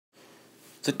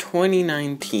The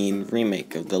 2019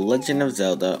 remake of The Legend of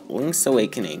Zelda Link's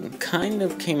Awakening kind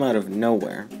of came out of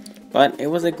nowhere, but it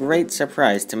was a great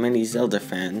surprise to many Zelda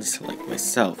fans like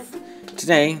myself.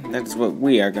 Today, that's what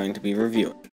we are going to be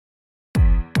reviewing.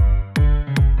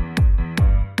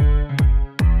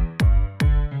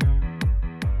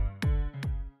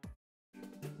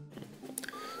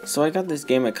 So I got this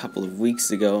game a couple of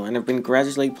weeks ago and I've been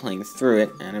gradually playing through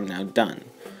it and I'm now done.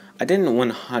 I didn't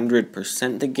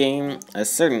 100% the game, as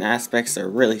certain aspects are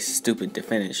really stupid to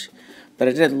finish, but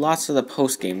I did lots of the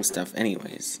post-game stuff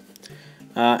anyways.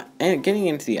 And getting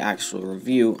into the actual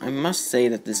review, I must say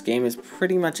that this game is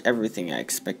pretty much everything I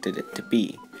expected it to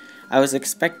be. I was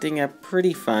expecting a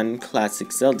pretty fun,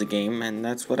 classic Zelda game, and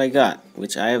that's what I got,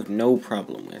 which I have no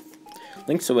problem with.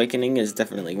 Link's Awakening is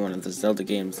definitely one of the Zelda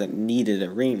games that needed a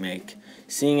remake,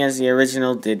 seeing as the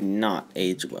original did not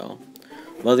age well.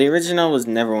 While the original was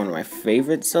never one of my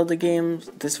favorite Zelda games,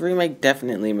 this remake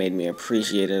definitely made me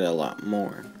appreciate it a lot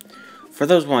more. For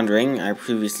those wondering, I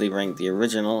previously ranked the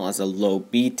original as a low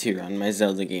B tier on my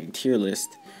Zelda game tier list,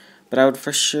 but I would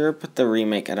for sure put the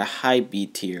remake at a high B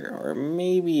tier, or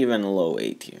maybe even a low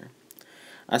A tier.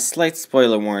 A slight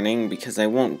spoiler warning, because I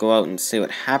won't go out and say what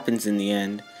happens in the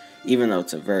end, even though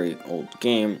it's a very old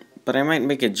game, but I might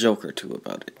make a joke or two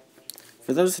about it.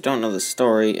 For those who don't know the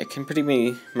story, it can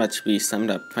pretty much be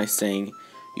summed up by saying,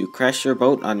 you crash your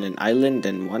boat on an island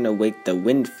and want to wake the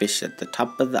windfish at the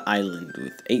top of the island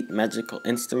with 8 magical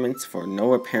instruments for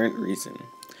no apparent reason.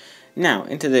 Now,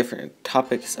 into the different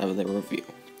topics of the review.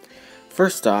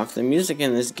 First off, the music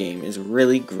in this game is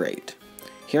really great.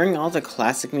 Hearing all the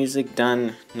classic music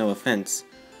done, no offense,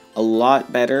 a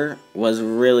lot better was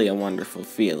really a wonderful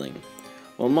feeling.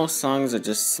 While most songs are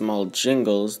just small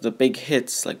jingles, the big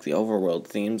hits, like the overworld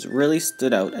themes, really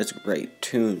stood out as great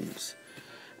tunes.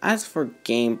 As for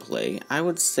gameplay, I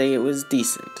would say it was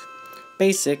decent.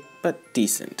 Basic, but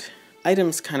decent.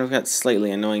 Items kind of got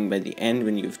slightly annoying by the end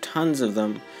when you have tons of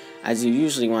them, as you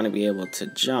usually want to be able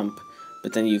to jump,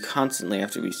 but then you constantly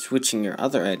have to be switching your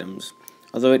other items,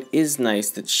 although it is nice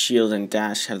that shield and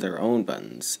dash have their own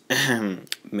buttons.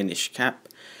 Minish cap.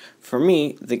 For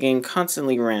me, the game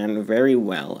constantly ran very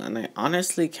well, and I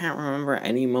honestly can't remember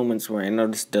any moments where I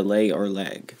noticed delay or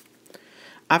lag.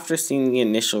 After seeing the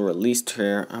initial release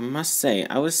trailer, I must say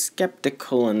I was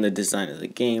skeptical in the design of the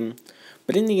game,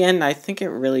 but in the end I think it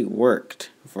really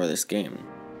worked for this game.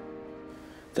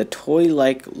 The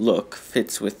toy-like look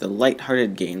fits with the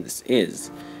lighthearted game this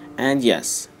is, and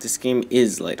yes, this game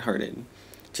is lighthearted.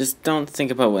 Just don't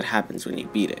think about what happens when you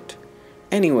beat it.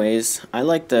 Anyways, I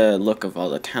like the look of all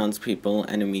the townspeople,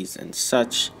 enemies, and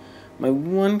such. My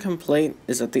one complaint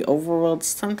is that the overworld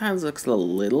sometimes looks a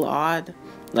little odd.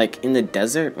 Like in the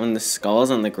desert, when the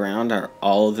skulls on the ground are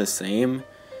all the same,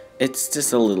 it's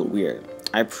just a little weird.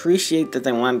 I appreciate that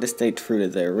they wanted to stay true to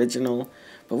the original,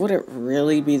 but would it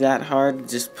really be that hard to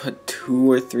just put 2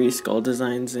 or 3 skull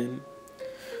designs in?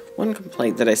 One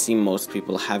complaint that I see most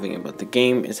people having about the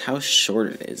game is how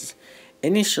short it is.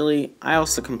 Initially, I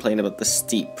also complained about the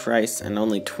steep price and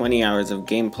only 20 hours of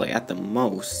gameplay at the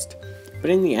most, but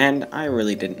in the end, I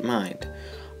really didn't mind.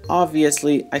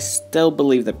 Obviously, I still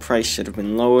believe the price should have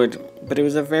been lowered, but it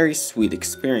was a very sweet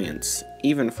experience,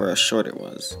 even for how short it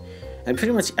was. And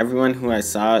pretty much everyone who I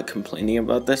saw complaining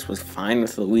about this was fine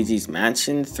with Luigi's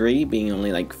Mansion 3 being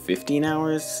only like 15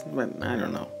 hours, but I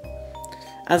don't know.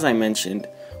 As I mentioned,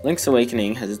 Link's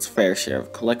Awakening has its fair share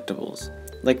of collectibles.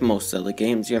 Like most Zelda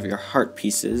games, you have your heart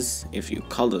pieces, if you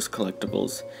call those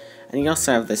collectibles, and you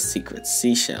also have the secret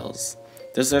seashells.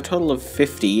 There's a total of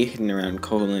 50 hidden around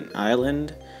Koholint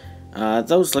Island.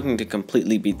 Those looking to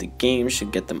completely beat the game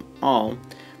should get them all,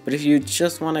 but if you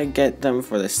just want to get them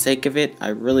for the sake of it, I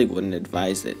really wouldn't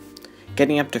advise it.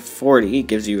 Getting up to 40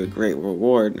 gives you a great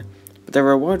reward, but the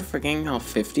reward for getting all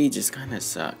 50 just kinda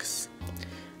sucks.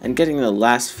 And getting the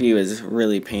last few is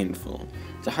really painful.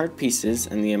 The heart pieces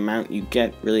and the amount you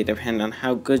get really depend on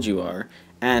how good you are,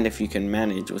 and if you can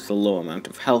manage with a low amount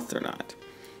of health or not.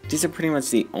 These are pretty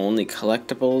much the only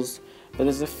collectibles, but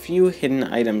there's a few hidden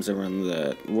items around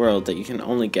the world that you can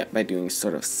only get by doing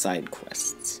sort of side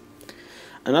quests.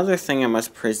 Another thing I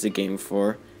must praise the game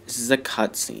for is the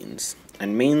cutscenes,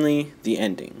 and mainly the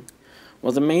ending.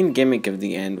 While the main gimmick of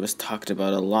the end was talked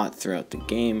about a lot throughout the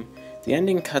game, the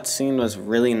ending cutscene was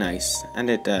really nice, and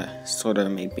it sorta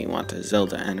made me want a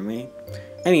Zelda anime.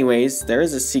 Anyways, there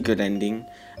is a secret ending,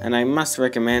 and I must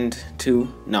recommend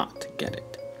to not get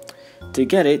it. To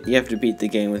get it, you have to beat the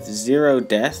game with 0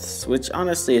 deaths, which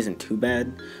honestly isn't too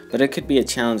bad, but it could be a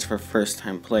challenge for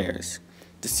first-time players.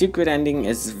 The secret ending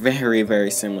is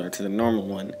very similar to the normal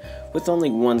one, with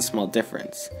only one small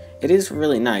difference. It is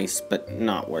really nice, but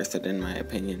not worth it in my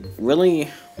opinion. Really,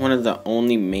 one of the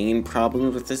only main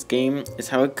problems with this game is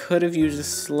how it could have used a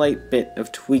slight bit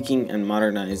of tweaking and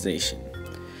modernization.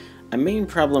 A main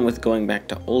problem with going back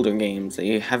to older games that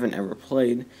you haven't ever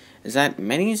played is that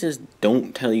many just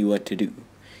don't tell you what to do.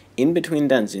 In between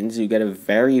dungeons, you get a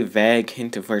very vague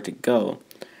hint of where to go,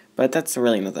 but that's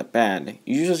really not that bad.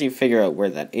 You usually figure out where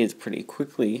that is pretty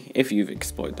quickly if you've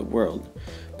explored the world.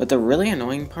 But the really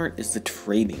annoying part is the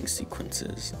trading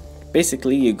sequences.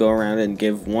 Basically, you go around and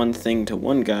give one thing to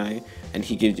one guy, and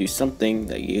he gives you something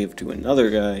that you give to another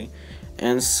guy,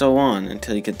 and so on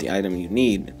until you get the item you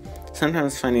need.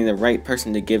 Sometimes finding the right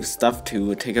person to give stuff to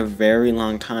would take a very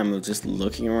long time of just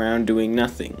looking around doing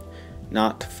nothing.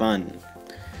 Not fun.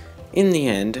 In the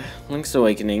end, Link's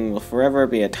Awakening will forever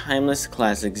be a timeless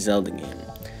classic Zelda game,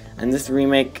 and this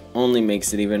remake only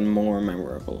makes it even more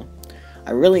memorable.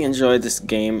 I really enjoyed this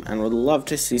game and would love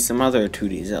to see some other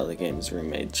 2D Zelda games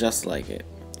remade just like it.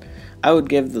 I would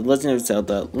give The Legend of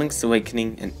Zelda Link's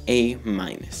Awakening an A-.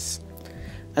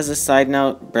 As a side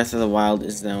note, Breath of the Wild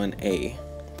is now an A.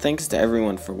 Thanks to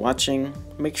everyone for watching,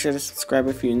 make sure to subscribe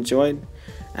if you enjoyed,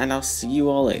 and I'll see you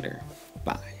all later.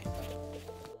 Bye.